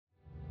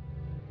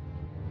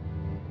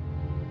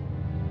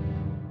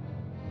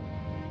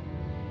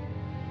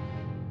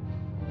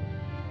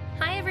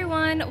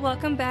everyone.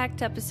 Welcome back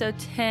to episode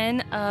 10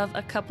 of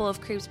A Couple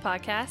of Creeps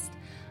podcast.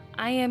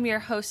 I am your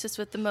hostess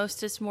with the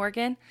mostest,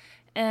 Morgan,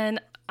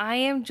 and I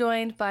am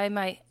joined by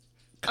my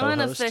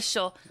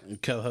unofficial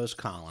co-host,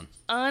 Colin.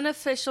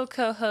 Unofficial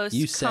co-host,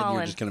 You said Colin. you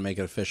were just going to make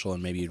it official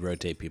and maybe you'd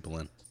rotate people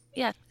in.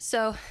 Yeah,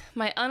 so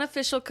my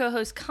unofficial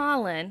co-host,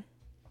 Colin.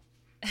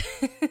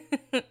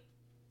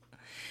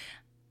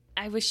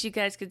 I wish you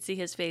guys could see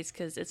his face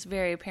because it's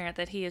very apparent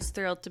that he is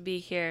thrilled to be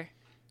here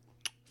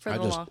for the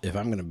long. If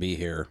I'm going to be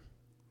here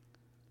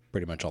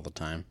pretty much all the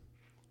time,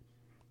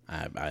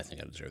 I think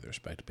I deserve the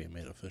respect of being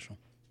made official.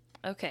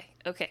 Okay.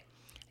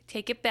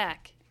 Take it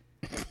back.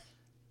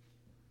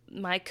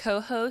 My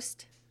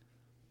co-host,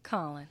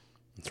 Colin.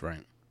 That's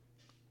right.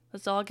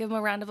 Let's all give him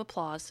a round of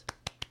applause.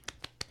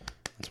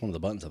 That's one of the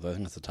buttons up there. I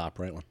think that's the top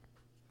right one.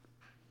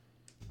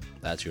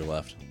 That's your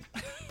left.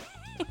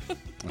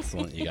 That's the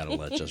one you got to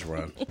let just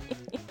run.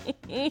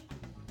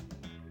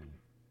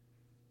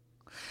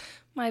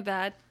 My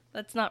bad.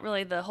 That's not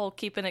really the whole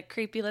keeping it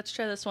creepy. Let's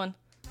try this one.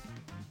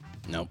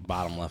 Nope,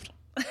 bottom left.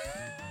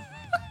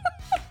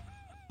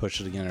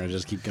 Push it again or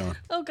just keep going.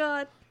 Oh,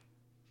 God.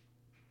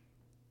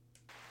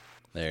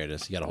 There it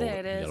is. You got to hold it. There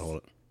it is. You got to hold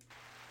it.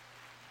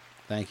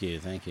 Thank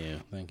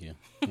you.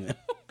 Yeah.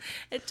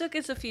 It took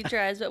us a few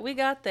tries, but we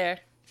got there.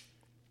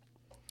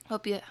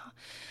 Hope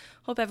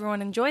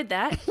everyone enjoyed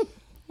that.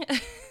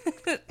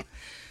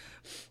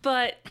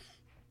 But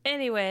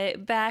anyway,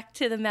 back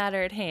to the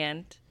matter at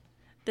hand.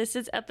 This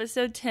is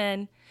episode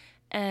 10,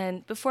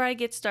 and before I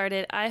get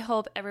started, I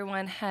hope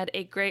everyone had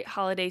a great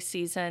holiday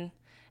season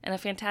and a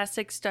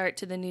fantastic start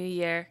to the new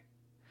year.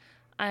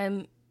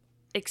 I'm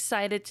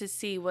excited to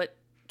see what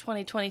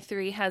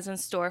 2023 has in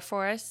store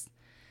for us.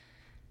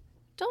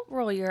 Don't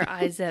roll your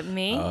eyes at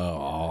me. Oh,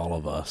 all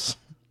of us.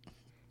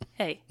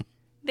 Hey,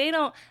 they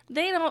don't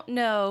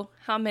know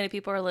how many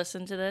people are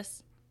listening to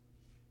this.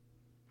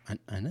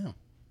 I know.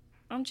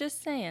 I'm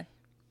just saying.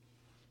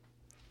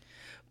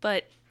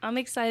 But I'm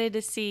excited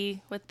to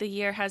see what the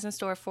year has in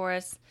store for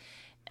us.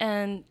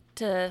 And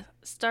to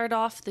start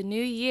off the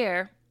new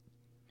year,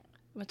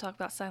 I'm going to talk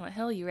about Silent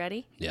Hill. You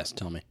ready? Yes,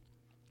 tell me.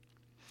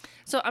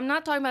 So I'm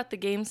not talking about the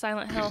game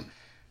Silent Hill.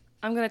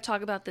 I'm going to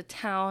talk about the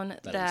town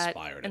that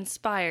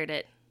inspired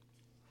it.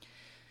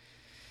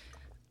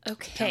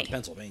 Okay. Town,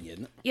 Pennsylvania,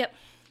 isn't it?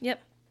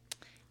 Yep.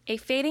 A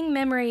fading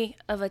memory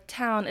of a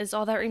town is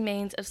all that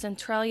remains of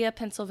Centralia,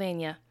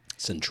 Pennsylvania.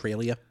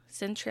 Centralia?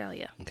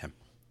 Centralia. Okay.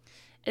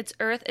 Its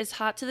earth is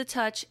hot to the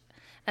touch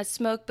as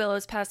smoke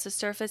billows past the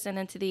surface and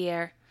into the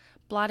air,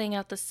 blotting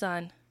out the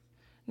sun.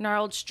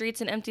 Gnarled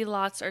streets and empty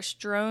lots are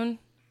strewn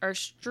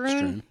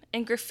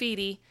in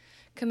graffiti,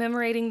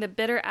 commemorating the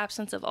bitter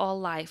absence of all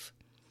life.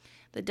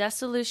 The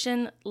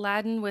desolation,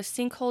 laden with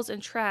sinkholes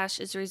and trash,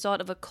 is the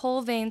result of a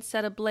coal vein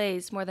set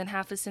ablaze more than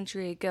half a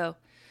century ago.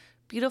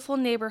 Beautiful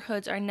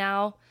neighborhoods are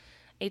now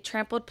a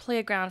trampled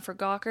playground for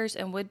gawkers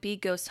and would-be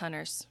ghost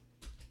hunters.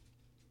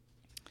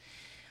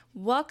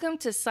 Welcome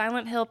to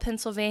Silent Hill,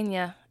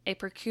 Pennsylvania, a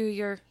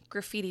peculiar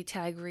graffiti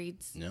tag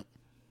reads. Yep.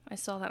 I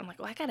saw that. I'm like,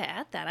 I got to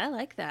add that. I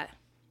like that.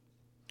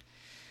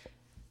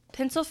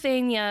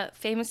 Pennsylvania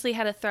famously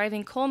had a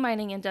thriving coal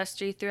mining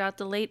industry throughout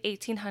the late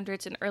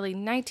 1800s and early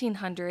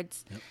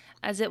 1900s,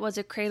 as it was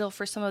a cradle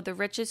for some of the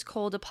richest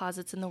coal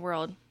deposits in the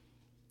world.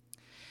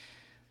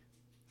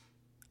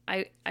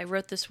 I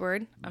wrote this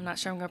word. I'm not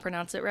sure I'm going to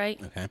pronounce it right.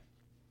 Okay.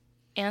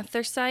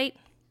 Anthracite.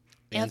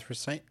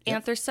 Anthracite? Yep.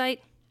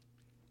 Anthracite.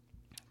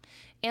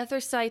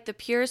 Anthracite, the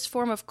purest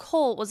form of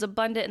coal, was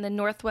abundant in the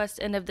northwest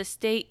end of the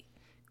state,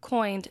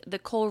 coined the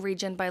coal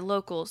region by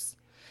locals.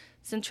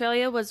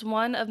 Centralia was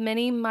one of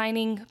many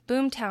mining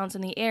boom towns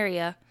in the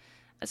area,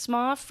 a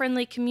small,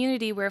 friendly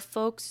community where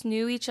folks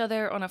knew each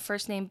other on a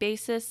first-name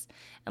basis,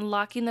 and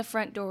locking the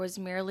front door was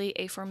merely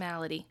a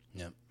formality.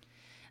 Yep.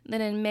 Then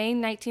in May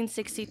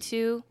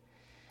 1962,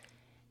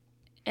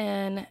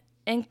 an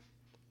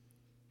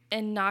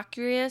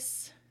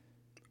innocuous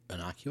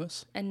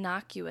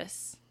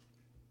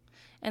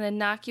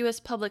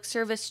public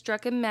service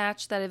struck a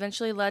match that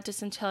eventually led to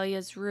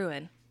Centralia's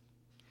ruin.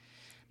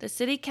 The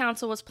city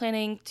council was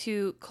planning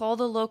to coal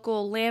the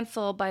local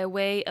landfill by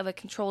way of a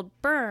controlled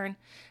burn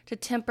to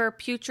temper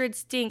putrid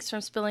stinks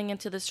from spilling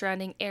into the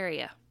surrounding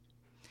area.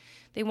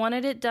 They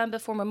wanted it done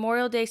before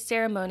Memorial Day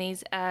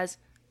ceremonies as,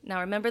 now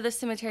remember the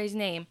cemetery's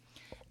name,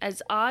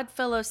 as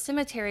Oddfellow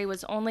Cemetery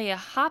was only a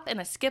hop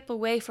and a skip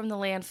away from the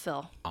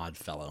landfill.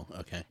 Oddfellow,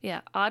 okay. Yeah,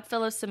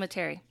 Oddfellow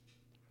Cemetery.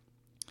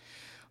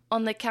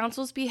 On the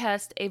council's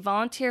behest, a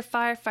volunteer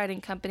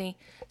firefighting company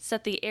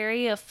set the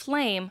area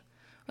aflame.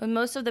 When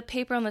most of the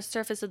paper on the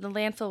surface of the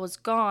landfill was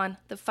gone,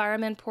 the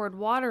firemen poured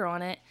water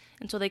on it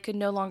until they could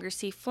no longer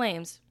see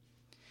flames.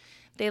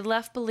 They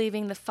left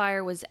believing the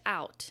fire was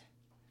out.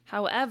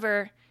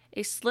 However,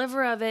 a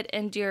sliver of it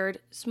endured,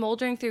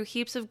 smoldering through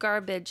heaps of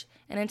garbage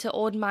and into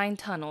old mine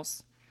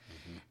tunnels.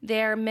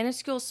 There,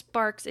 minuscule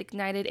sparks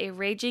ignited a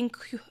raging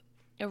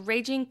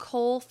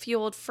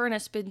coal-fueled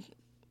furnace. You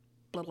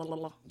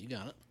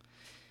got it.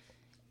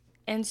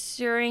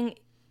 Ensuring,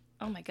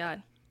 oh my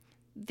God,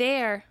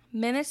 There,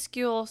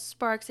 minuscule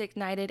sparks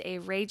ignited a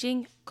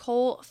raging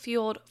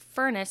coal-fueled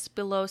furnace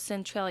below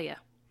Centralia.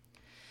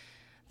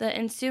 The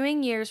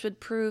ensuing years would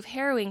prove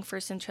harrowing for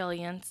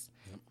Centralians.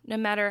 No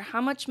matter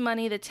how much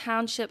money the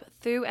township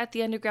threw at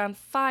the underground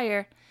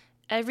fire,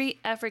 every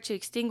effort to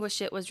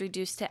extinguish it was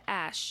reduced to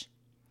ash.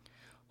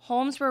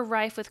 Homes were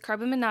rife with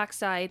carbon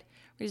monoxide,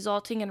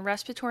 resulting in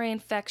respiratory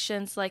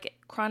infections like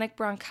chronic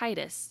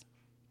bronchitis.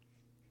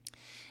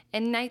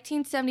 In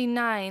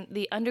 1979,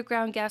 the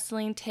underground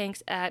gasoline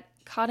tanks at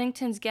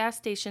Coddington's gas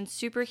station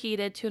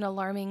superheated to an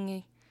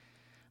alarming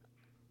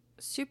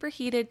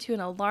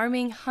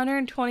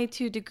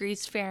 122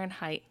 degrees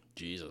Fahrenheit.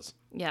 Jesus.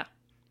 Yeah.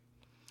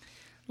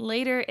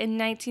 Later in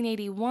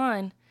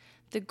 1981,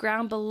 the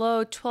ground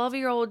below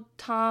 12-year-old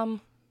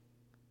Todd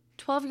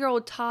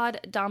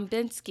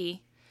Dombinski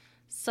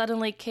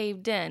suddenly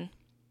caved in,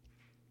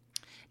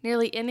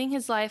 nearly ending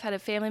his life had a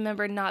family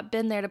member not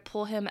been there to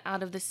pull him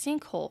out of the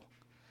sinkhole.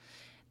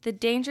 The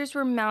dangers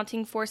were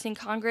mounting, forcing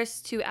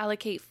Congress to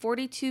allocate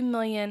 $42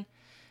 million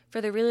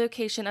for the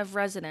relocation of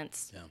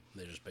residents. Yeah,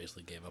 they just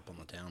basically gave up on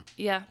the town.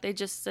 Yeah, they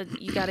just said,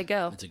 you gotta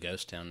go. It's a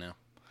ghost town now.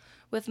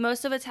 With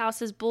most of its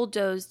houses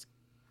bulldozed,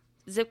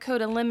 zip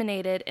code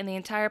eliminated, and the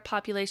entire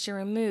population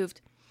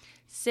removed,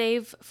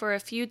 save for a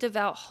few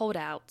devout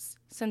holdouts,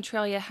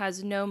 Centralia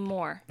has no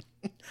more.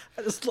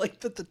 I just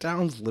like that the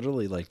town's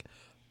literally like,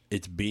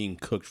 it's being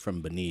cooked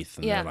from beneath.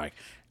 And they're like,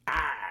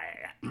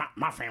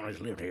 my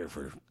family's lived here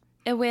for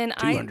and when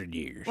 200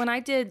 years. When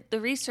I did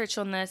the research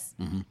on this,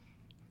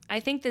 I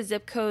think the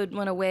zip code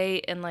went away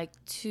in like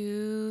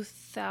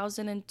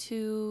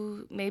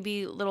 2002,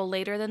 maybe a little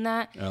later than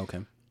that. Oh, okay.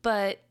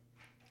 But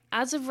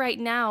as of right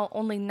now,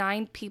 only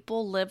 9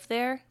 people live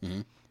there.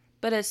 Mm-hmm.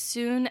 But as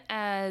soon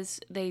as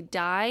they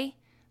die,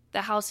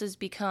 the houses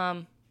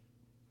become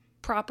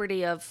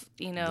property of,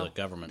 the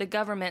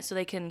government, so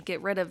they can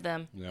get rid of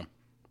them. Yeah.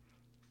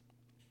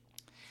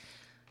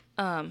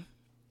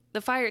 The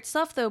fire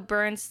itself, though,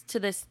 burns to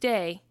this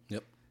day.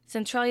 Yep.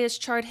 Centralia's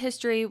charred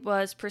history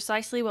was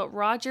precisely what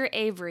Roger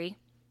Avery,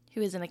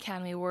 who is an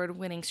Academy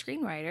Award-winning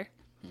screenwriter,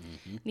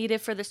 needed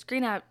for the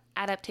screen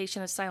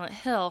adaptation of Silent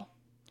Hill.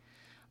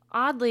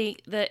 Oddly,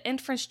 the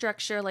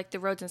infrastructure, like the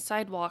roads and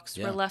sidewalks,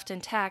 were left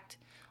intact.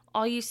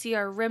 All you see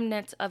are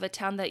remnants of a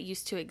town that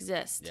used to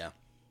exist. Yeah.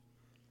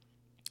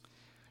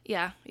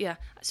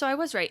 So I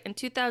was right. In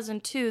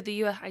 2002, the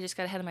U.S. I just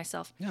got ahead of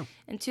myself. Yeah.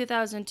 In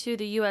 2002,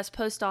 the U.S.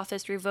 Post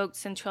Office revoked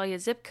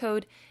Centralia's zip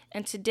code,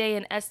 and today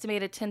an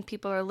estimated 10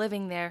 people are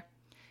living there,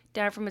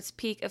 down from its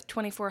peak of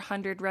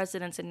 2,400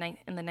 residents in the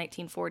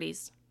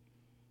 1940s.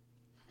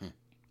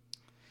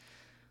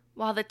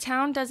 While the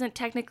town doesn't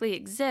technically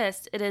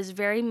exist, it is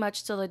very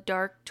much still a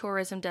dark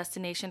tourism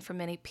destination for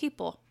many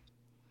people.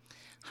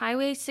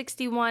 Highway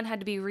 61 had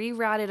to be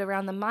rerouted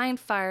around the mine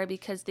fire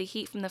because the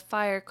heat from the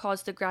fire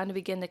caused the ground to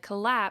begin to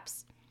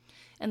collapse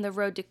and the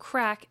road to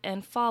crack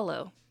and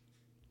follow.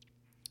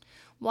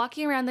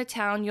 Walking around the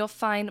town, you'll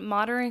find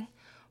monitoring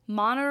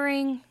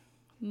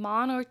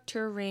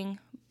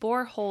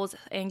boreholes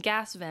and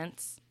gas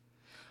vents,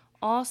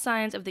 all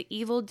signs of the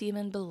evil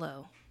demon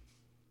below.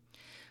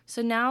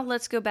 So now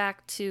let's go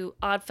back to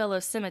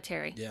Oddfellow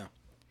Cemetery. Yeah.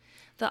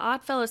 The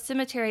Oddfellow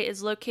Cemetery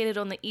is located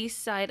on the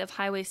east side of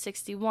Highway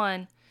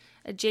 61,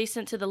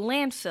 adjacent to the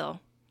landfill.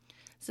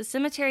 The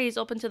cemetery is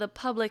open to the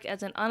public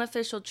as an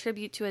unofficial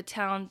tribute to a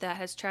town that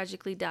has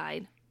tragically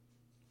died.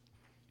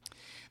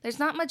 There's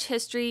not much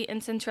history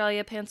in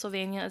Centralia,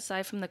 Pennsylvania,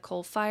 aside from the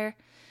coal fire.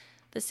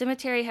 The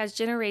cemetery has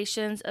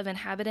generations of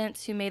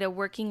inhabitants who made a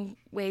working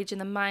wage in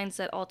the mines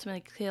that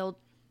ultimately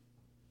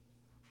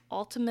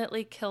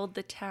killed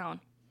the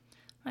town.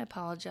 I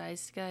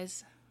apologize,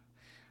 guys.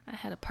 I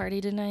had a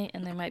party tonight,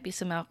 and there might be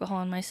some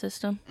alcohol in my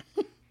system.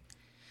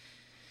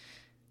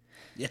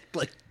 You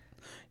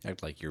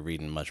act like you're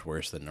reading much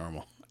worse than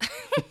normal.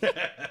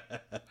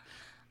 I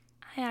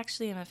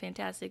actually am a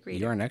fantastic reader.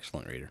 You're an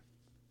excellent reader.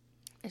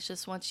 It's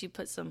just once you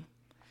put some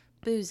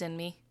booze in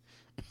me,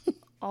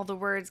 all the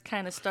words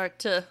kind of start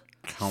to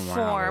come form.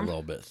 Out a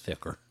little bit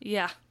thicker.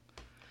 Yeah.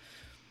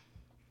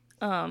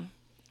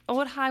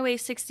 Old Highway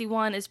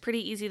 61 is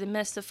pretty easy to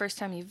miss the first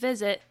time you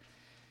visit.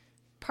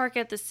 Park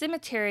at the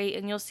cemetery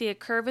and you'll see a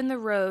curve in the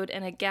road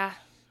and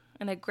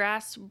a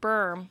grass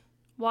berm.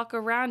 Walk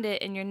around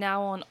it and you're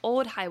now on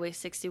Old Highway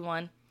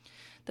 61.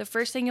 The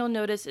first thing you'll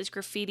notice is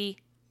graffiti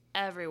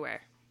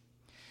everywhere.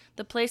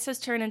 The place has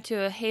turned into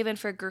a haven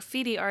for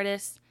graffiti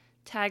artists,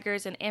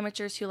 taggers, and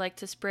amateurs who like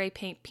to spray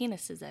paint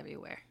penises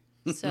everywhere.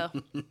 So,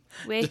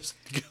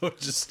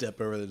 just step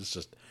over there. It's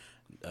just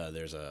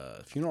there's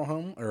a funeral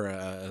home or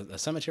a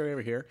cemetery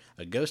over here,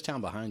 a ghost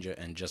town behind you,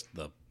 and just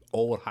the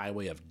old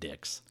highway of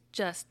dicks.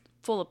 Just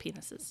full of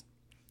penises.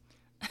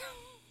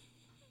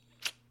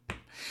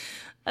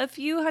 A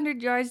few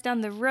hundred yards down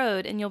the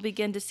road, and you'll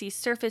begin to see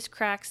surface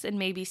cracks and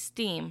maybe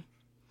steam.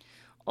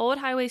 Old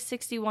Highway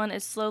 61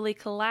 is slowly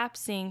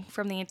collapsing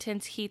from the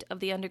intense heat of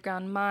the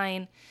underground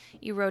mine,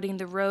 eroding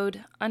the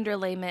road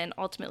underlayment and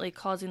ultimately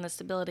causing the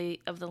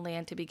stability of the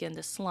land to begin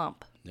to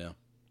slump. Yeah.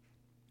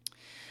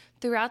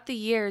 Throughout the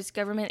years,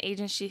 government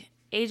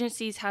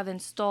agencies have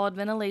installed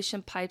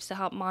ventilation pipes to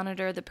help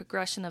monitor the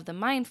progression of the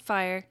mine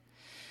fire.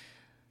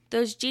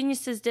 Those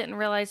geniuses didn't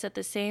realize that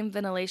the same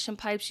ventilation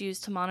pipes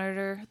used to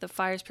monitor the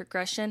fire's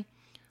progression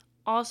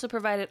also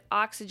provided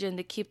oxygen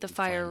to keep the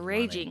fire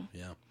raging.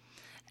 Yeah.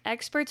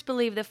 Experts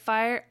believe the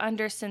fire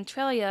under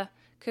Centralia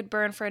could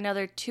burn for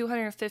another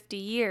 250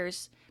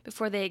 years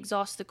before they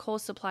exhaust the coal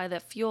supply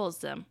that fuels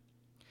them.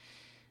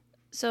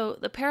 So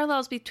the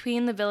parallels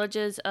between the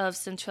villages of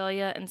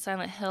Centralia and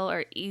Silent Hill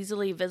are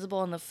easily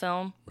visible in the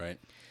film. Right.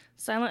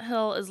 Silent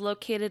Hill is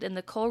located in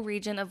the coal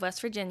region of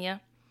West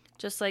Virginia,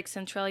 just like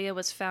Centralia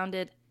was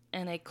founded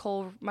in a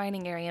coal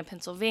mining area in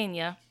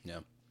Pennsylvania. Yeah.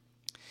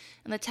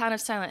 In the town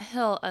of Silent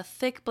Hill, a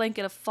thick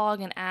blanket of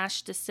fog and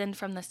ash descend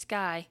from the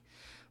sky.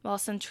 While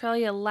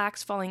Centralia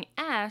lacks falling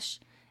ash,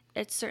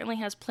 it certainly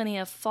has plenty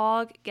of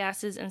fog,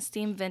 gases, and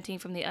steam venting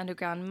from the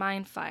underground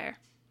mine fire.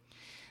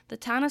 The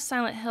town of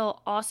Silent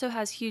Hill also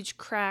has huge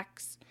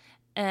cracks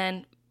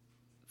and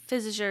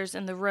fissures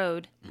in the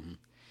road. Mm-hmm.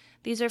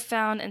 These are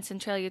found in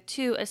Centralia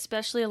too,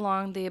 especially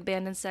along the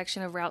abandoned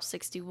section of Route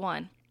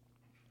 61.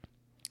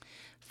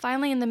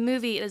 Finally, in the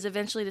movie, it is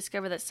eventually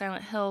discovered that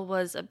Silent Hill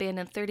was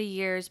abandoned 30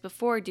 years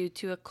before due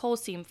to a coal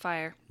seam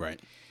fire. Right.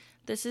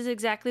 This is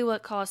exactly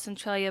what caused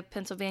Centralia,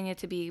 Pennsylvania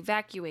to be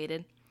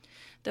evacuated.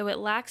 Though it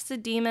lacks the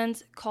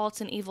demons,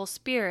 cults, and evil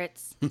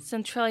spirits,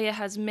 Centralia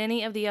has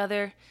many of the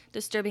other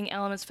disturbing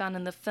elements found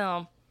in the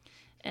film.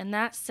 In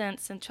that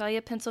sense,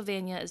 Centralia,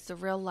 Pennsylvania is the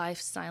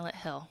real-life Silent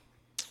Hill.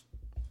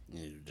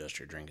 You need to adjust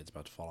your drink. It's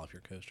about to fall off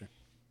your coaster.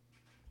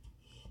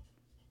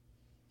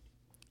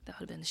 That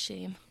would have been a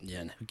shame.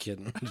 Yeah, no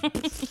kidding.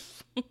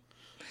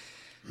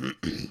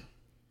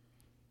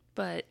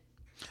 But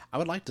I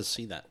would like to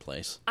see that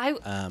place.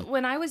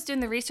 When I was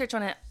doing the research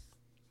on it,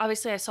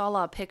 obviously I saw a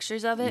lot of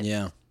pictures of it.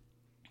 Yeah.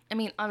 I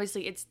mean,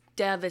 obviously it's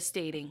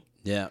devastating.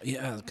 Yeah,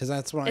 because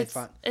that's what I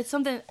thought. It's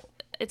something,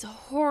 it's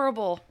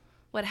horrible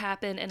what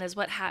happened and is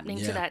what's happening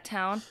to that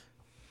town.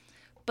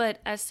 But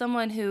as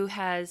someone who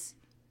has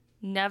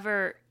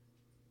never,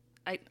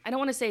 I don't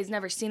want to say has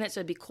never seen it,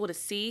 so it'd be cool to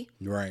see.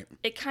 Right.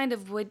 It kind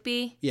of would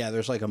be. Yeah,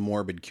 there's like a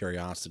morbid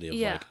curiosity of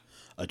like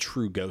a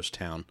true ghost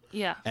town.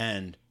 Yeah.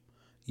 And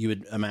you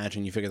would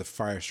imagine, you figure the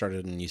fire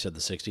started in, you said, the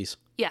 60s?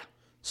 Yeah.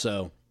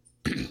 So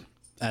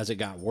as it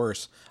got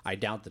worse, I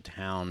doubt the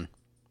town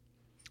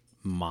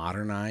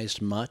modernized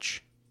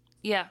much.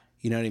 Yeah.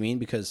 You know what I mean?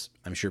 Because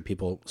I'm sure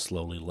people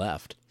slowly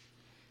left.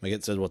 Like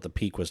it said, what the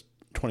peak was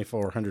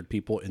 2,400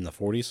 people in the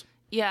 40s.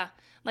 Yeah.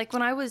 Like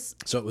when I was...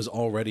 So it was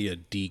already a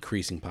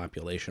decreasing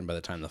population by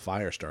the time the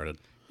fire started.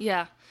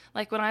 Yeah.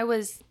 Like when I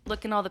was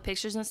looking at all the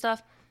pictures and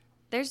stuff,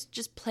 there's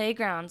just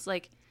playgrounds.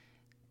 Like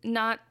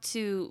not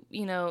to,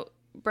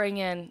 bring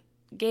in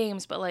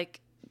games, but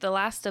like The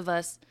Last of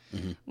Us,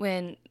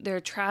 when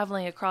they're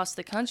traveling across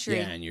the country.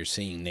 Yeah, and you're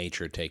seeing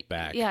nature take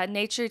back. Yeah,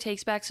 nature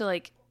takes back. So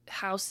like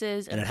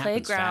houses and it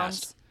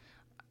playgrounds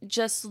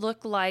just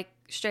look like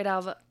straight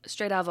out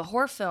of a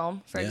horror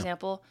film, for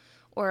example,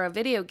 or a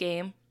video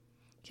game,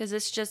 because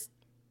it's just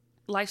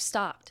life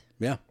stopped.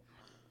 Yeah.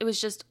 It was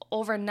just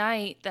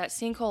overnight that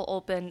sinkhole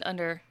opened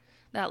under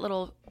that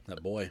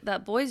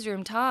boy's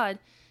room, Todd.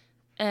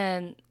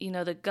 And,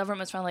 the government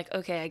was finally like,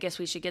 okay, I guess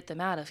we should get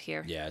them out of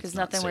here. Yeah, because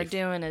nothing we're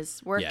doing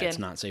is working. Yeah, it's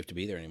not safe to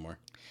be there anymore.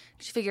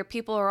 You figure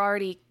people are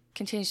already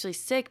continuously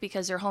sick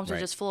because their homes are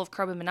just full of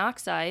carbon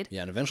monoxide.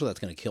 Yeah, and eventually that's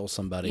going to kill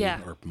somebody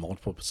or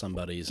multiple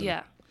somebodies.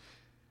 Yeah.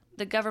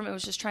 The government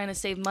was just trying to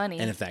save money.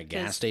 And if that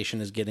gas station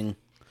is getting...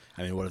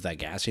 I mean, what if that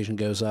gas station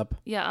goes up?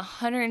 Yeah,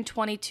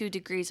 122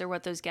 degrees are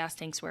what those gas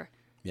tanks were.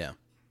 Yeah.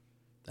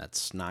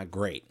 That's not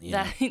great.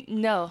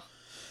 No.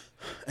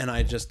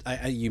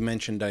 And you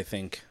mentioned, I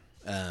think...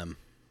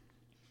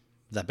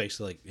 that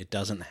basically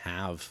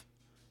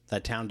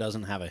that town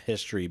doesn't have a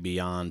history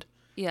beyond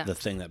the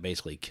thing that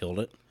basically killed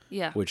it.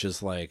 Yeah. Which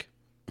is like,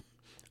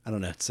 I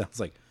don't know, it sounds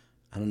like,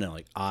 I don't know,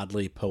 like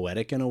oddly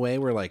poetic in a way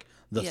where like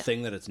the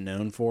thing that it's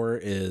known for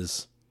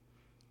is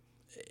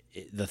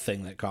the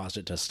thing that caused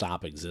it to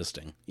stop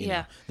existing. You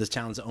know? This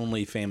town's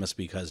only famous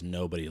because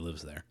nobody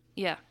lives there.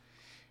 Yeah.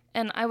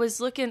 And I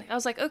was like,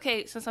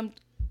 okay, since I'm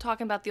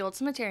talking about the old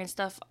cemetery and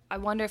stuff, I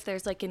wonder if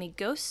there's like any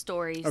ghost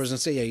stories. I was gonna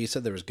say, yeah, you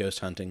said there was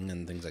ghost hunting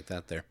and things like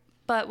that there.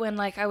 But when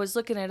like I was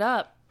looking it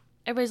up,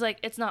 everybody's like,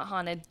 it's not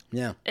haunted.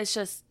 Yeah, it's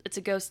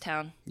a ghost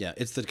town. Yeah,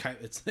 exactly.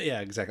 It's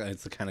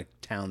the kind of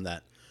town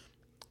that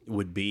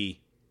would be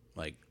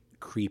like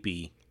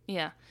creepy.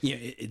 Yeah,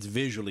 it's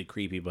visually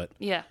creepy, but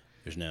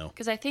there's no.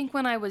 Because I think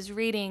when I was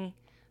reading,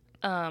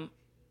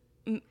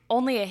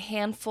 only a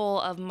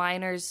handful of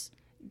miners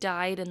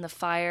died in the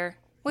fire.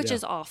 Which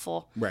is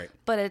awful, right?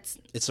 But it's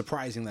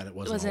surprising that it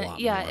wasn't a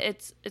lot more. more.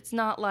 It's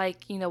not like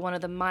one of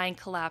the mine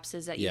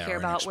collapses that you hear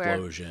about where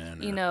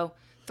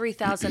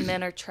 3,000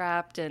 men are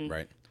trapped and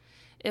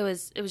it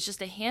was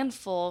just a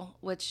handful.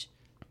 Which,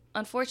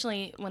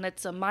 unfortunately, when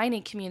it's a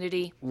mining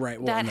community,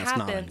 right? Well, that that's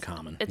happens. Not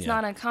uncommon. It's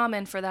not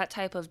uncommon for that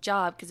type of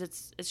job because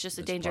it's just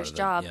a dangerous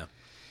job. Yeah.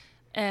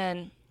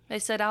 And they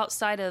said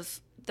outside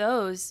of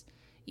those,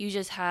 you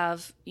just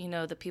have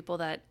the people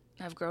that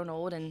have grown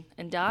old and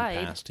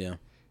died. Past, yeah.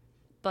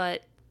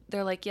 but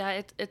they're like,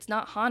 yeah, it's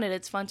not haunted.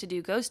 It's fun to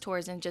do ghost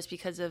tours, and just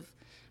because of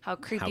how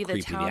creepy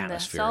the town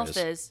itself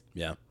is.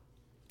 Yeah.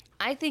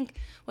 I think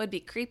what would be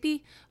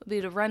creepy would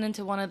be to run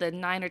into one of the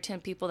 9 or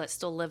 10 people that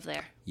still live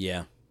there.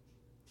 Yeah.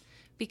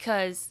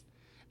 Because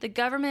the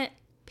government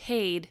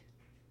paid,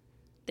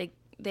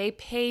 they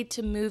paid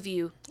to move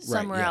you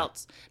somewhere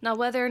else. Now,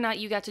 whether or not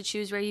you got to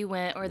choose where you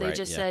went, or they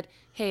just said,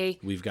 hey,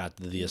 we've got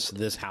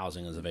this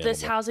housing is available.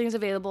 This housing is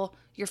available.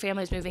 Your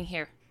family's moving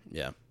here.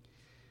 Yeah.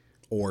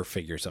 Or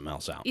figure something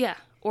else out. Yeah.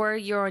 Or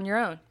you're on your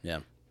own. Yeah.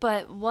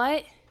 But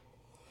what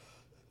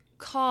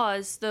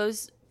caused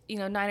those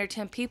 9 or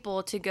 10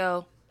 people to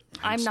go,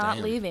 I'm not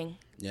leaving?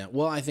 Yeah.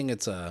 Well, I think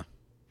it's I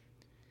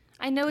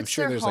know it's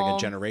sure their there's home.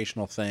 like a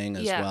generational thing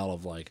as well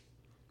of like,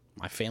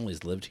 my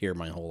family's lived here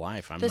my whole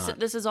life.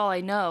 This is all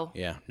I know.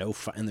 Yeah. No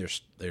fun. And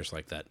there's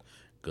like that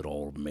good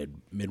old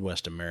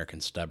Midwest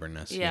American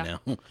stubbornness. Yeah.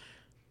 You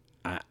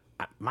know,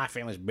 my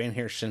family's been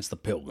here since the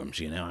Pilgrims.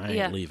 You know, I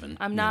ain't leaving.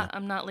 I'm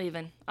not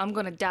leaving. I'm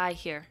gonna die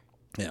here.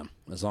 Yeah.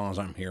 As long as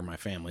I'm here, my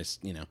family's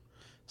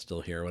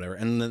still here or whatever.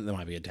 And then they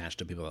might be attached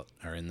to people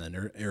that are in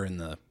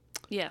the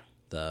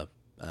the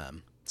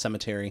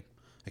cemetery.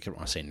 I could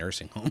want to say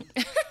nursing home.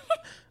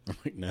 I'm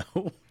like, no,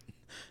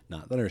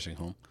 not the nursing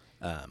home.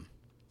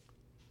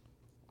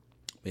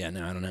 But yeah,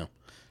 no, I don't know.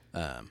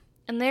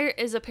 And there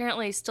is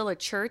apparently still a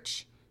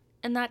church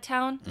in that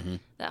town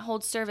that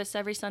holds service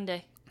every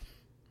Sunday.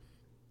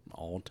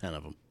 All 10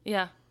 of them.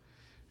 Yeah.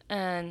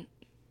 And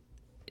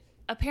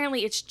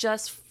apparently it's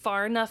just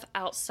far enough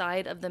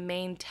outside of the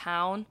main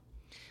town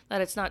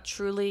that it's not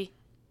truly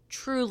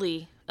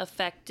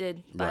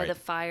affected by the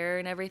fire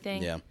and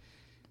everything. Yeah.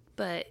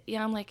 But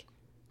yeah, I'm like,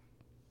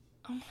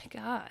 oh my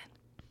God.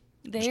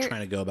 They're just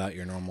trying to go about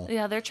your normal.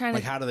 Yeah, they're trying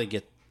to. How do they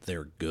get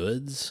their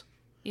goods?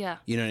 Yeah.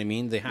 You know what I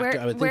mean? They have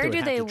to. I would think they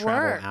would have to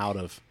travel out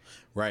of.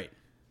 Right.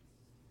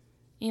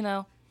 They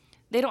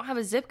don't have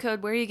a zip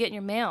code. Where are you getting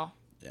your mail?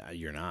 Yeah,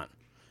 you're not.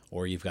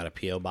 Or you've got a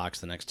P.O. box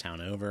the next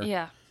town over.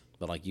 Yeah.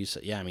 But like you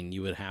said,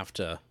 you would have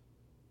to.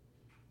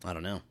 I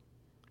don't know.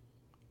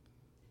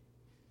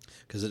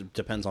 Because it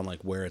depends on like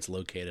where it's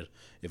located.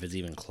 If it's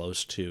even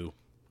close to.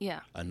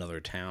 Yeah.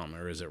 Another town,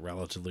 or is it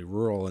relatively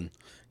rural and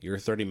you're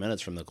 30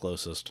 minutes from the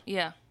closest,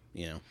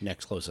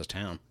 next closest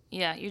town?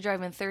 Yeah, you're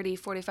driving 30,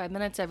 45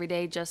 minutes every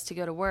day just to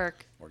go to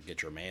work. Or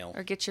get your mail.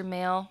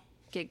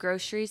 Get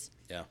groceries.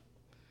 Yeah.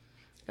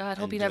 God,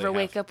 hope you never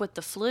wake up with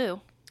the flu.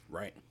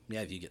 Right.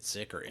 Yeah, if you get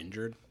sick or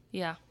injured.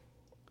 Yeah.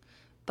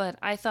 But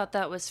I thought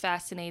that was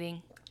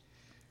fascinating.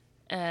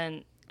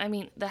 And, I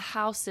mean, the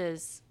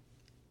houses,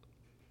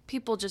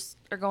 people just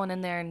are going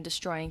in there and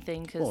destroying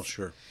things. Well,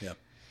 sure, yeah.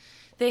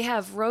 They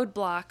have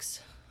roadblocks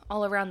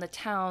all around the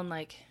town,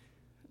 like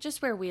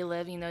just where we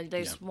live.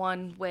 There's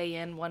one way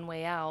in, one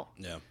way out.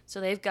 Yeah. So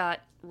they've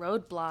got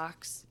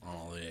roadblocks on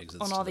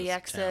all the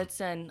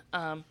exits. And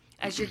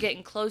as you're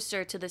getting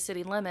closer to the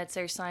city limits,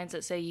 there's signs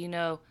that say,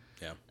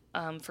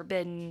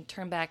 forbidden,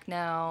 turn back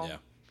now. Yeah.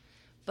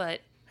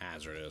 But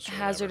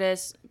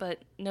hazardous, but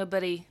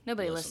nobody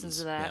listens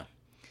to that.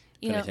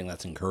 Yeah. Anything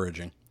that's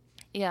encouraging.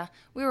 Yeah,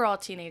 we were all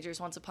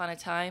teenagers once upon a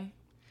time.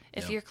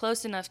 If you're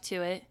close enough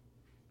to it,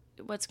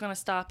 what's going to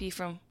stop you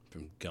from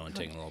going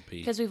taking a little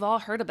peek? Because we've all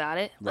heard about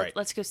it. Right.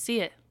 Let's go see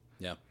it.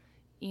 Yeah.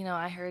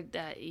 I heard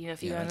that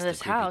if you go into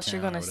this house,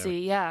 you're going to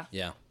see. Yeah.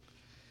 Yeah.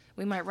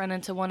 We might run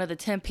into one of the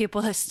 10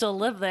 people that still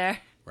live there.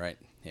 Right.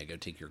 Yeah. Go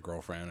take your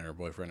girlfriend or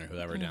boyfriend or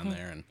whoever down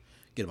there and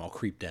get them all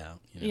creeped out.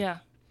 Yeah.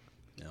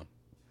 Yeah.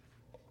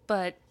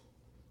 But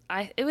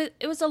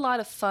it was a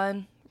lot of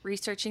fun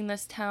researching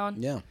this town.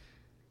 Yeah.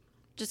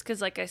 Just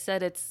because, like I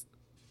said,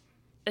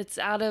 it's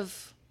out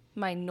of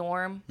my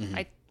norm.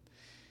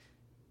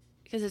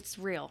 Because it's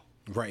real.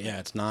 Right, yeah,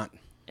 it's not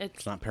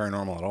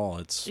paranormal at all.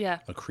 It's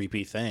a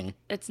creepy thing.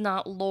 It's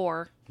not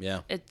lore. Yeah.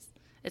 It's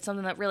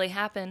something that really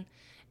happened.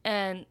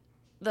 And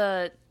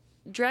the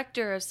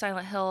director of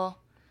Silent Hill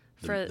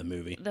for the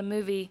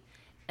movie,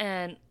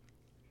 and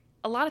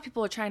a lot of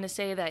people are trying to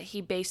say that he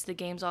based the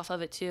games off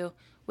of it too,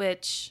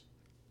 which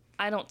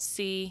I don't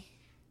see.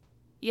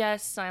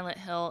 Yes, Silent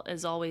Hill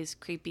is always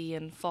creepy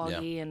and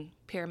foggy and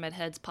pyramid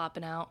heads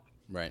popping out.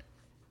 Right.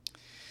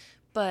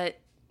 But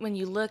when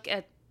you look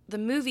at the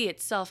movie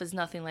itself, is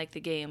nothing like the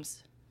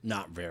games.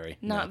 Not very.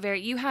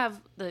 You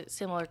have the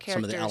similar characters.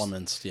 Some of the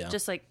elements, yeah.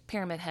 Just like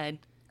Pyramid Head.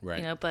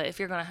 Right. But if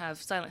you're going to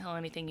have Silent Hill or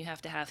anything, you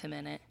have to have him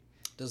in it.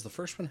 Does the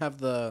first one have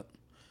the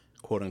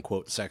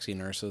quote-unquote sexy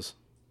nurses?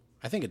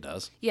 I think it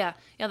does. Yeah.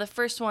 Yeah, the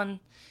first one,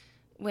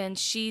 when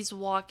she's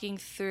walking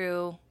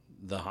through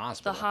the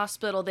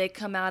hospital, they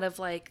come out of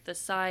like the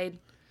side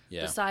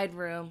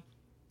room.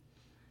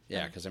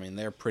 Yeah, because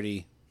they're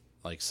pretty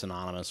like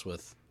synonymous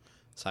with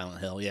Silent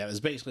Hill. Yeah, it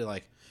was basically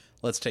like,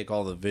 let's take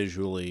all the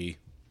visually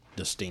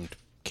distinct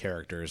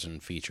characters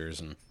and features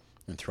and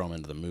throw them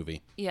into the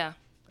movie. Yeah.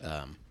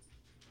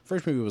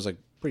 First movie was like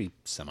pretty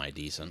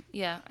semi-decent.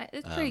 Yeah,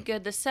 it's pretty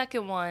good. The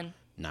second one,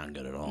 not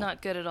good at all.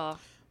 Not good at all.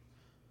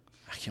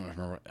 I can't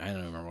remember. I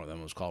don't remember what that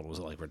one was called. Was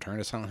it like Return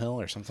to Silent Hill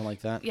or something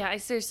like that? Yeah, I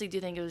seriously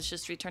do think it was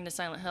just Return to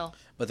Silent Hill.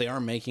 But they are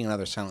making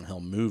another Silent Hill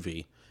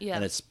movie. Yeah.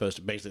 And it's supposed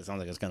to basically, it sounds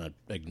like it's going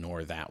to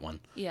ignore that one.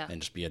 Yeah.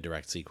 And just be a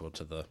direct sequel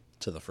to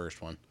the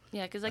first one.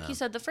 Yeah, because like you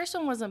said, the first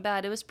one wasn't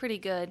bad. It was pretty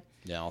good,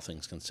 Yeah, all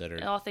things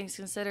considered. all things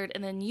considered.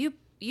 And then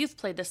you've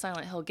played the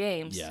Silent Hill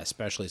games. Yeah,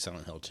 especially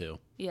Silent Hill 2,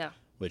 Yeah.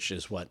 which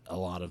is what a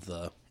lot of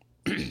the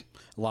a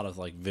lot of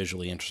like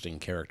visually interesting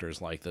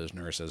characters like those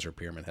nurses or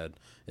Pyramid Head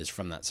is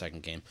from that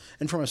second game.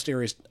 And from a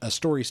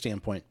story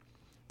standpoint,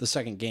 the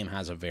second game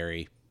has a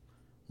very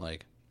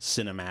like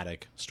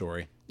cinematic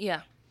story,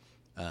 Yeah.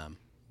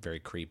 very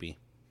creepy.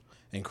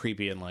 And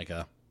creepy in like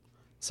a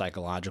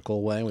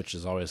psychological way, which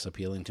is always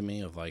appealing to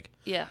me of like,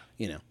 Yeah.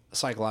 you know,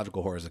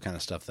 psychological horror is the kind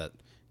of stuff that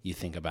you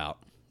think about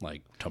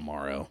like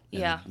tomorrow.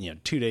 And, Yeah. you know,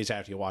 2 days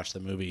after you watch the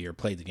movie or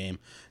played the game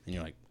and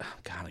you're like, oh,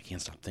 God, I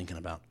can't stop thinking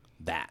about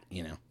that,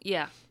 you know?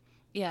 Yeah.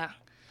 Yeah.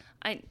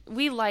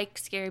 We like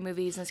scary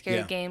movies and scary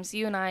Yeah. games.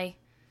 You and I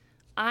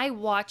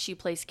watch you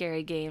play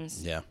scary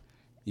games. Yeah.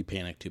 You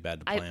panic too bad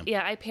to play them.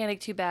 I panic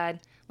too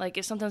bad. Like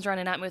if something's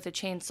running at me with a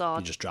chainsaw,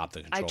 You just drop the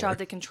I controller. drop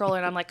the controller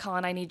and I'm like,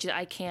 Colin, I need you.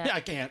 I can't. Yeah,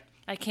 I can't.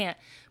 I can't.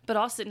 But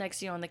I'll sit next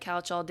to you on the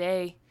couch all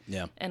day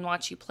Yeah. and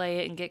watch you play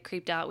it and get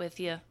creeped out with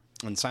you.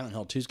 And Silent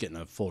Hill 2's getting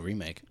a full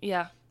remake.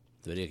 Yeah.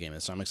 The video game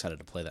is, so I'm excited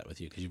to play that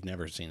with you because you've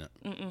never seen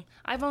it.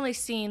 I've only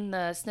seen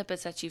the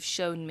snippets that you've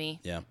shown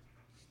me. Yeah.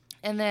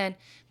 And then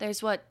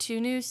there's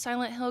 2 new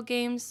Silent Hill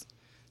games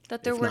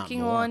that they're If not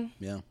working more. on.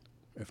 Yeah.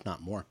 If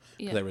not more.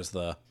 Yeah. There was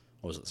what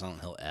was it,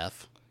 Silent Hill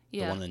F?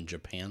 Yeah. The one in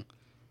Japan.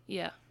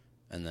 Yeah.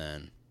 And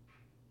then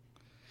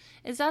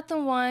Is that the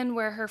one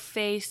where her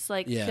face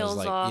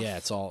peels off? Yeah,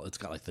 it's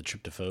got like the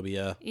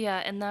tryptophobia. Yeah,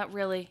 and that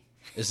really.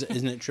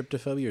 Isn't it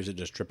tryptophobia or is it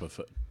just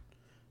trypophobia?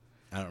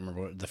 I don't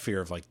remember the fear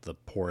of like the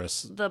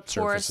porous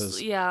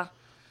surfaces, yeah,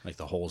 like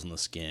the holes in the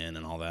skin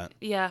and all that.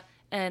 yeah,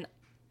 and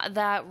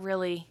that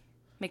really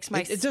makes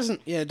my It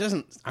doesn't.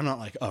 I'm not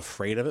like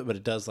afraid of it, but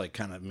it does like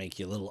kind of make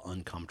you a little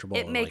uncomfortable.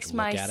 it makes like,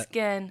 my look at it.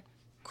 skin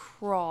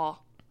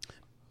crawl.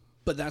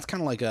 But that's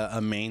kind of like a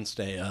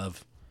mainstay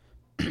of,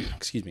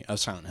 excuse me, of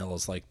Silent Hill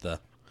is like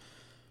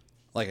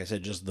like I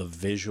said, just the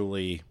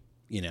visually,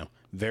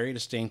 very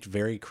distinct,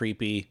 very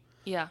creepy.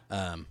 Yeah,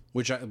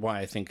 Why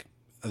I think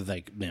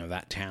like,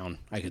 that town,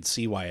 I could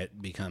see why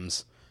it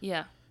becomes,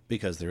 yeah,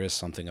 because there is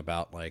something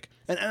about like,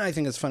 and I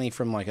think it's funny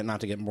from like,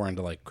 not to get more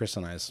into like Chris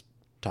and I's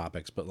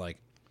topics, but like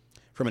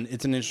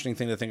it's an interesting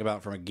thing to think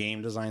about from a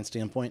game design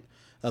standpoint.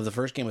 The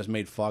first game was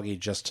made foggy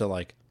just to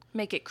like,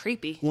 make it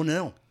creepy. well,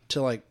 no,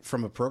 to like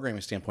from a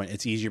programming standpoint,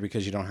 it's easier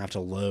because you don't have to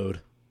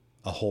load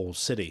a whole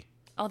city.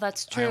 Oh,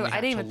 that's true. only I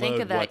have didn't to even think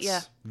load of that. what's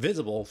Yeah,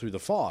 visible through the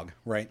fog,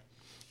 right?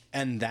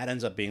 And that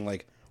ends up being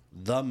like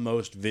the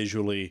most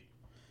visually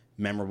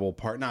memorable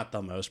part. Not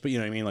the most, but you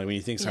know what I mean? Like when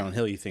you think Silent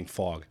Hill, you think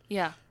fog.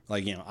 yeah,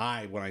 Like,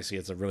 when I see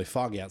it's a really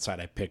foggy outside,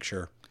 I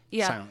picture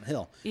Yeah. Silent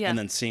Hill. Yeah. And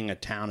then seeing a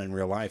town in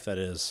real life that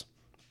is,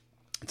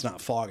 it's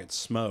not fog, it's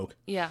smoke.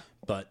 yeah,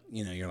 But,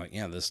 you're like,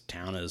 yeah, this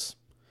town is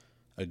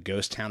a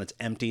ghost town. It's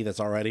empty. That's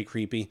already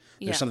creepy.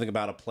 There's Yeah. something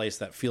about a place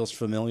that feels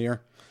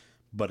familiar,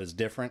 but is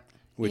different,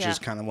 which Yeah. is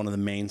kind of one of the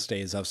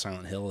mainstays of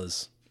Silent Hill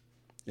is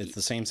it's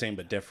the same,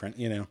 but different,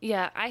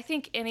 yeah. I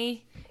think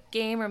any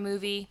game or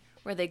movie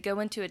where they go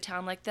into a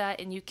town like that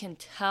and you can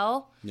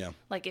tell, Yeah.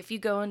 like if you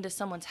go into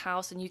someone's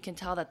house and you can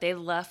tell that they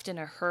left in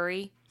a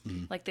hurry,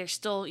 Mm-hmm. like there's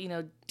still,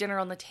 dinner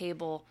on the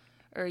table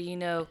or,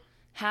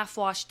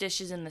 half-washed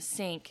dishes in the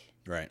sink.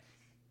 Right.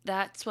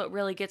 That's what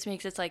really gets me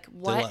because it's like, They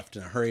what? left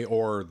in a hurry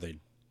or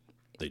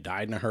they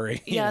died in a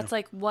hurry. you Yeah, know? it's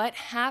like, what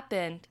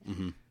happened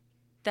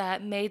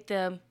that made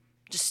them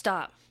just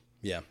stop?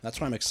 Yeah, that's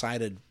why I'm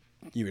excited.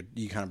 You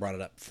kind of brought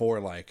it up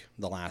for like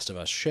the Last of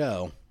Us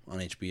show on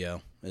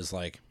HBO is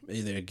like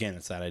again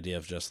it's that idea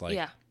of just like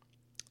Yeah,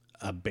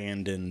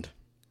 abandoned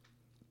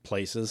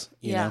places,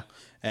 you Yeah. know.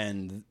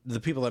 And the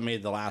people that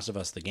made the Last of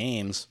Us the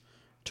games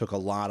took a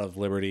lot of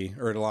liberty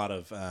or a lot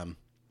of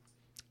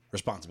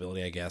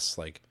responsibility, I guess.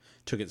 Like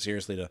took it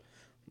seriously to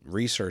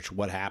research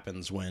what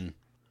happens when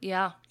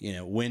yeah,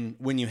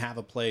 when you have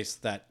a place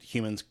that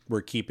humans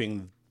were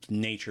keeping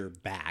nature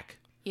back.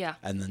 yeah.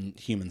 And then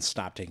humans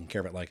stopped taking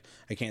care of it. Like,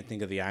 I can't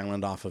think of the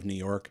island off of New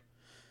York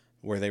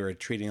where they were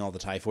treating all the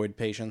typhoid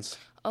patients.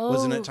 Oh.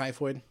 Wasn't it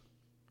typhoid?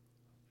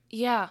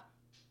 Yeah.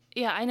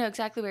 Yeah, I know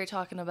exactly what you're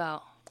talking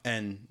about.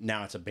 And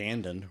now it's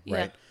abandoned, Yeah.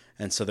 right?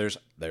 And so there's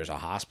a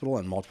hospital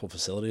and multiple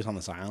facilities on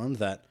this island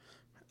that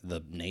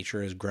the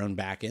nature has grown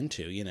back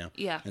into,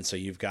 Yeah. And so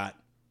you've got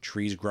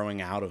trees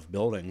growing out of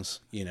buildings,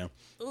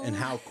 and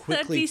how quickly...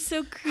 That'd be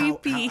so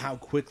creepy. How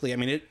quickly... I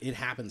mean, it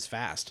happens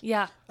fast.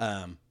 Yeah.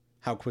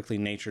 How quickly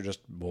nature just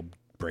will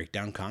break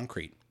down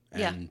concrete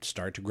and Yeah.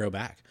 start to grow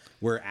back.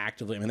 We're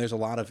actively, there's a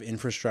lot of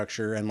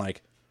infrastructure and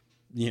like,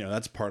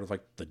 that's part of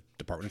like the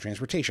Department of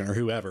Transportation or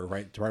whoever,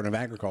 right? Department of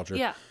Agriculture.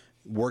 Yeah.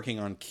 Working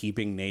on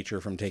keeping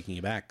nature from taking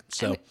you back.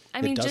 So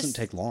I mean, it doesn't just-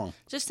 take long.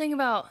 Just think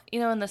about,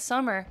 in the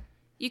summer,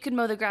 you could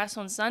mow the grass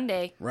on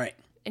Sunday Right.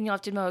 and you'll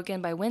have to mow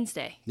again by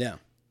Wednesday. Yeah.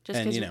 Just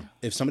And, 'cause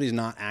if somebody's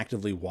not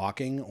actively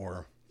walking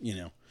or,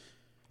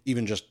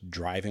 even just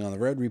driving on the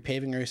road,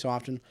 repaving every so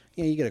often,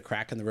 you get a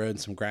crack in the road and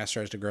some grass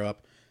starts to grow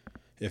up.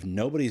 If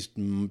nobody's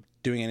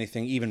doing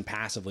anything, even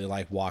passively,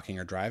 like walking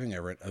or driving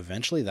over it,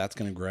 eventually that's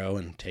going to grow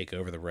and take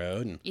over the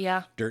road, and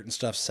dirt and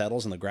stuff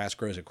settles and the grass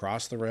grows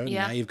across the road.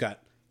 Yeah. And now you've got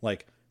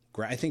like,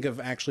 I think of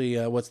actually,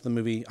 what's the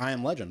movie I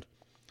Am Legend?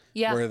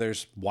 Yeah. Where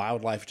there's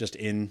wildlife just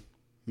in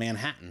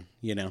Manhattan,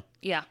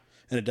 Yeah.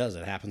 And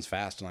it happens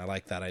fast. And I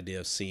like that idea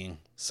of seeing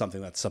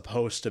something that's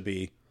supposed to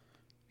be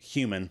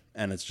human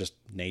and it's just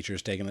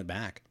nature's taking it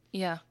back.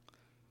 Yeah.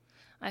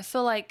 I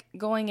feel like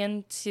going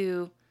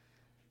into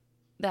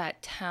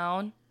that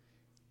town,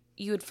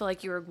 you would feel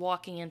like you were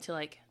walking into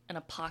like an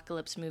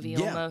apocalypse movie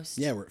almost.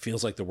 Yeah, where it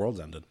feels like the world's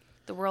ended.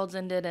 The world's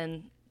ended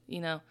and,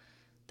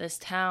 this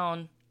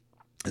town.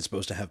 It's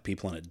supposed to have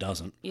people and it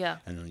doesn't. Yeah.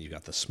 And then you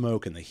got the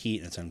smoke and the heat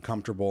and it's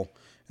uncomfortable.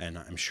 And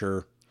I'm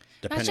sure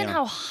Imagine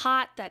how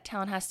hot that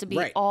town has to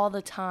be all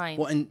the time.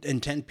 Well,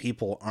 and 10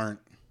 people aren't,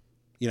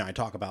 I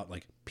talk about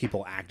like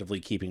people actively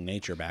keeping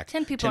nature back.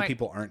 10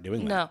 people aren't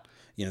doing that.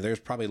 No. There's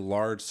probably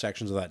large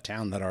sections of that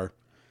town that are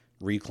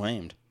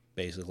reclaimed,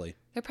 basically.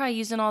 They're probably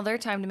using all their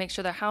time to make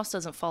sure their house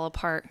doesn't fall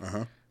apart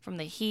from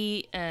the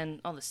heat and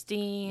all the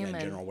steam. And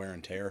general wear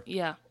and tear.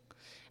 Yeah.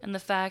 And the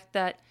fact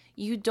that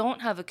you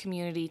don't have a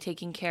community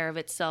taking care of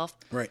itself.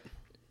 Right.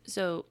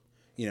 So,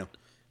 if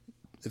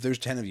there's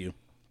 10 of you,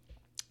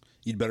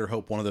 you'd better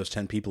hope one of those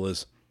 10 people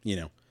is,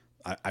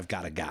 I've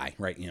got a guy,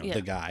 right?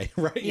 The guy,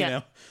 right?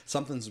 Yeah.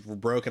 Something's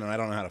broken and I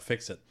don't know how to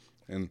fix it.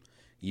 And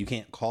you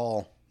can't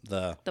call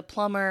the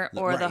plumber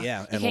or you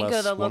can't go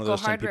to the local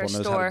hardware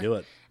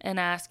store and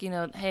ask,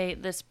 hey,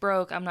 this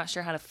broke. I'm not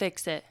sure how to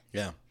fix it.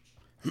 Yeah.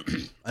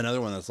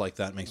 Another one that's like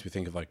that makes me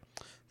think of like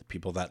the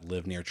people that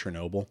live near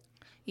Chernobyl.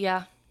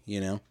 Yeah.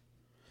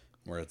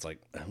 Where it's like,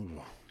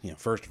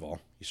 first of all,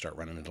 you start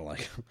running into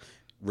like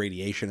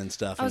radiation and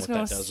stuff and what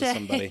that does to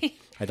somebody.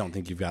 I don't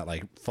think you've got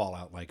like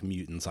fallout like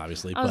mutants,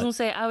 obviously. I was going to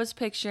say, I was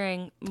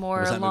picturing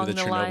more along the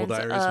Chernobyl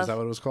Diaries? Was that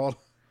what it was called?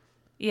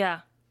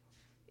 Yeah.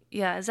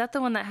 Yeah. Is that the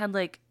one that had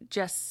like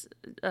Jesse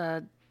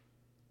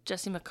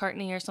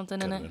McCartney or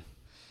something in it?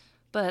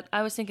 But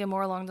I was thinking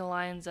more along the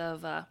lines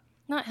of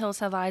not Hills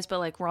Have Eyes, but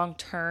like Wrong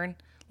Turn,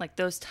 like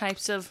those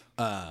types of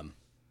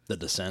The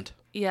Descent.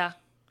 Yeah.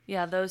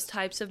 Yeah, those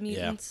types of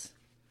mutants. Yeah.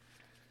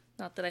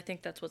 Not that I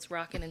think that's what's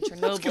rocking in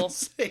Chernobyl.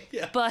 Say,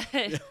 yeah. But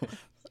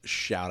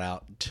shout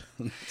out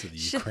to the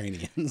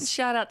Ukrainians.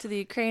 Shout out to the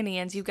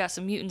Ukrainians. You've got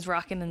some mutants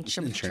rocking in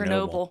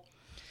Chernobyl.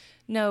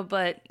 No,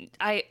 but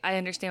I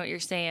understand what you're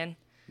saying.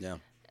 Yeah.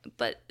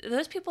 But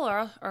those people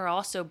are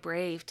also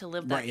brave to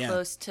live that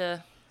close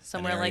to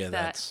somewhere like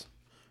that.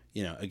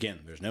 Again,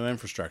 there's no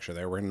infrastructure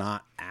there. We're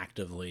not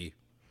actively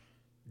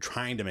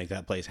trying to make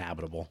that place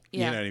habitable.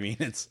 Yeah. You know what I mean?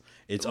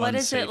 It's what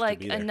is it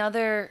like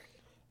another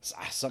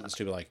something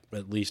stupid like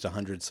at least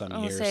 100 some years.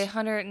 I would say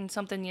 100 and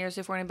something years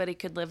before anybody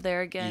could live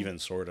there again. Even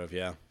sort of,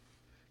 yeah.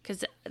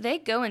 Because they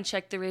go and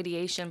check the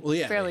radiation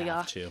fairly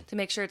often to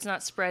make sure it's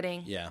not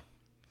spreading. Yeah.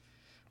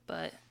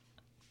 But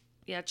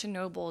yeah,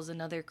 Chernobyl is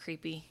another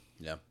creepy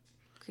place.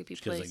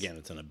 Because again,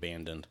 it's an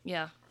abandoned.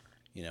 Yeah.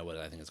 What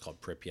I think it's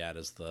called Pripyat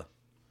is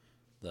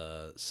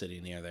the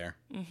city near there.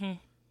 Mm-hmm.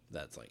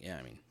 That's like,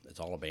 it's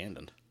all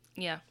abandoned.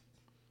 Yeah.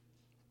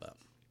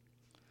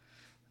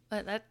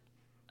 But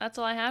that's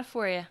all I had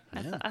for you.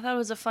 Yeah. I thought it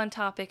was a fun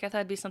topic. I thought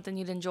it'd be something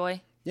you'd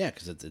enjoy. Yeah,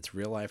 because it's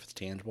real life, it's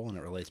tangible, and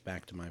it relates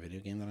back to my video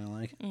game that I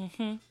like.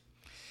 Mm-hmm.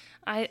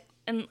 I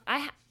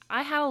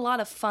had a lot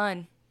of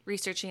fun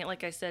researching it,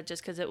 like I said,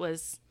 just because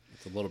it's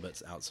a little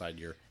bit outside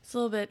It's a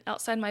little bit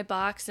outside my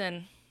box,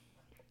 and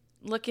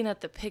looking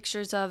at the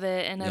pictures of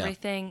it and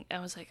everything, I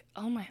was like,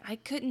 oh my, I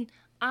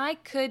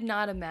could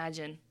not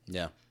imagine.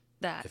 Yeah.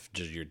 That. If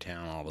just your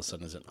town all of a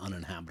sudden isn't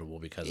uninhabitable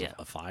because of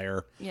a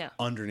fire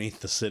underneath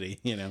the city,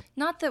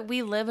 Not that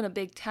we live in a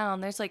big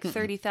town. There's like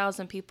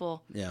 30,000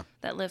 people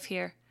that live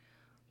here.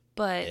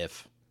 But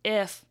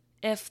if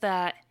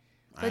that.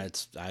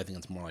 But, I think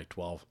it's more like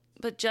 12.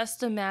 But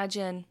just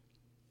imagine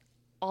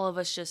all of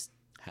us just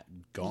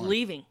gone.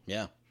 Leaving.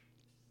 Yeah.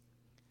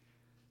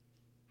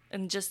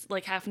 And just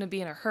like having to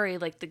be in a hurry,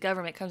 like the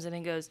government comes in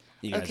and goes,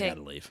 you guys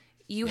gotta leave.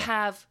 You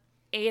have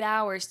 8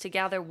 hours to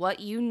gather what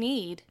you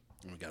need.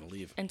 We gotta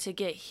leave. And to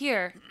get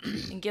here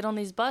and get on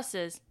these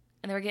buses,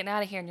 and then we're getting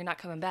out of here and you're not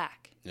coming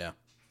back. Yeah.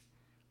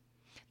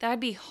 That'd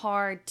be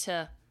hard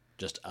to...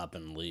 Just up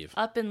and leave.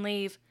 What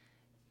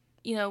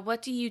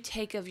do you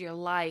take of your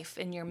life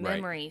and your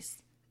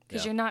memories?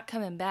 Because you're not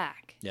coming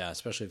back. Yeah,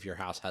 especially if your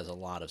house has a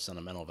lot of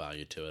sentimental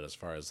value to it, as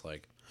far as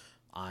like,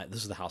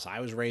 this is the house I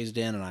was raised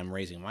in and I'm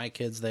raising my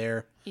kids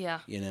there.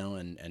 Yeah.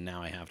 And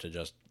now I have to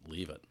just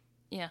leave it.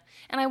 Yeah.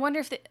 And I wonder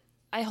if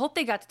I hope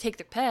they got to take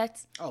their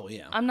pets. Oh,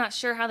 yeah. I'm not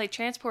sure how they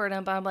transported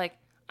them, but I'm like,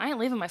 I ain't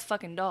leaving my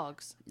fucking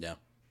dogs. Yeah.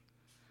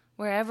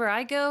 Wherever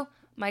I go,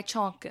 my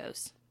chonk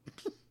goes.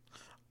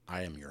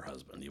 I am your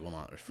husband. You will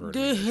not refer to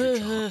me as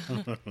your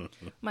chonk.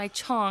 My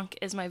chonk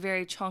is my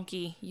very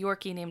chonky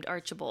Yorkie named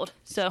Archibald.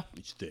 So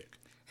he's thick.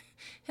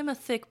 Him a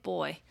thick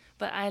boy,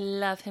 but I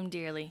love him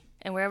dearly.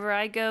 And wherever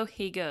I go,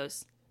 he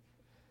goes.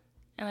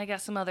 And I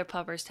got some other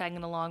puppers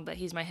tagging along, but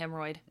he's my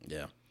hemorrhoid.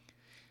 Yeah.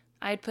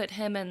 I'd put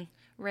him and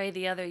Ray,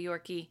 the other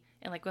Yorkie,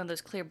 in like one of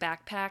those clear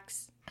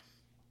backpacks.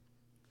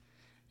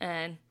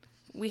 And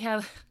we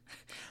have...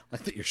 I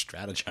like that you're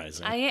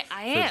strategizing. I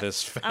am. For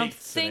this fate I'm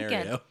thinking.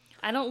 scenario.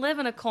 I don't live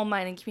in a coal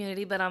mining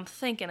community, but I'm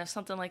thinking if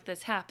something like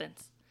this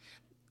happens.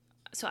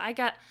 So I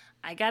got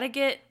to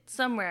get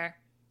somewhere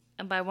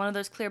and buy one of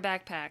those clear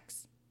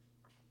backpacks.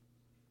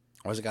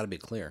 Why's it got to be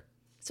clear?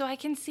 So I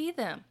can see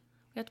them.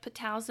 We have to put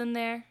towels in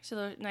there so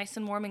they're nice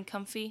and warm and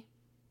comfy.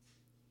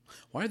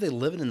 Why are they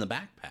living in the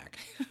backpack?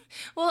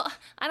 Well,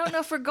 I don't know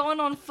if we're going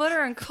on foot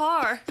or in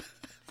car.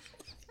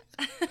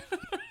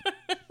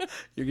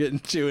 You're getting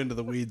too into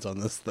the weeds on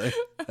this thing.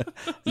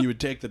 You would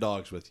take the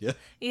dogs with you.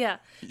 Yeah.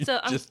 So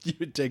You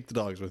would take the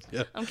dogs with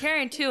you. I'm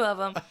carrying 2 of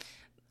them.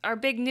 Our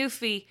big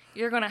Newfie,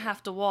 you're going to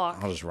have to walk.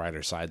 I'll just ride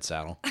her side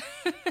saddle.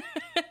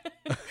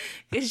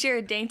 Because you're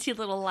a dainty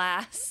little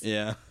lass.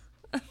 Yeah.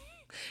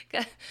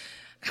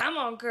 Come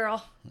on,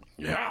 girl.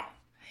 Yeah.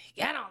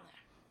 Get on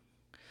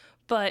there.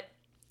 But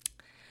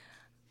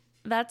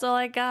that's all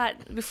I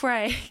got before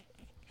I...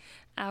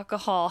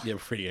 Alcohol. Yeah,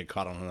 before you get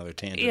caught on another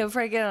tangent. Yeah,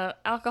 before I get on...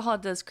 Alcohol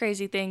does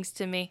crazy things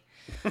to me.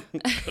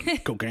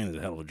 Cocaine is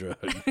a hell of a drug.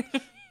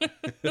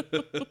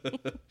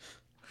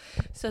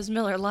 So is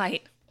Miller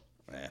Lite.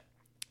 Yeah.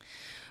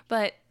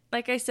 But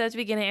like I said at the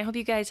beginning, I hope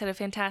you guys had a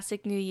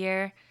fantastic new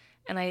year.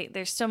 And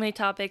there's so many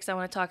topics I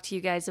want to talk to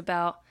you guys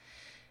about.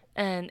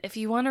 And if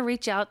you want to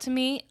reach out to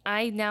me,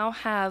 I now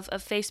have a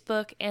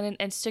Facebook and an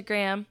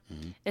Instagram.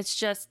 Mm-hmm. It's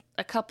just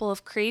a couple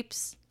of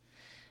creeps.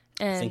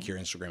 And I think your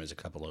Instagram is a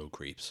couple O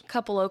creeps.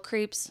 Couple O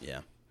creeps?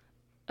 Yeah.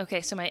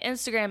 Okay, so my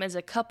Instagram is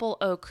a couple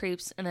O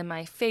creeps, and then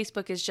my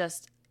Facebook is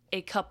just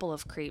a couple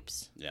of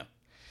creeps. Yeah.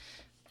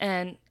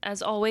 And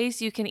as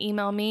always, you can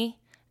email me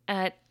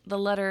at the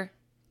letter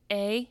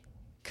A,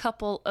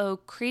 couple O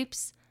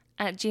creeps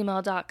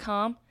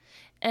 @gmail.com.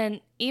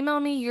 And email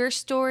me your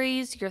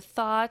stories, your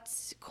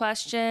thoughts,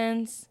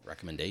 questions,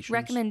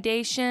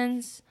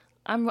 recommendations.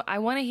 I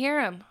want to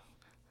hear them.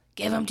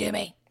 Give them to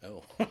me.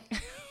 Oh.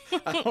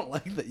 I don't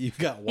like that you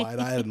got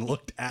wide-eyed and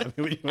looked at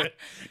me when you went,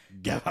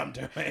 give them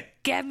to me.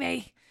 Give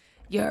me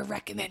your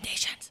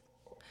recommendations.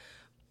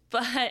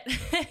 But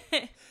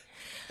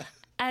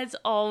as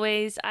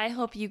always, I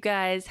hope you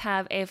guys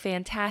have a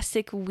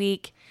fantastic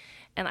week,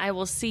 and I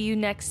will see you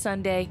next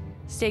Sunday.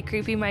 Stay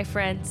creepy, my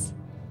friends.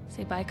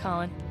 Say bye,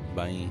 Colin.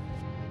 Bye.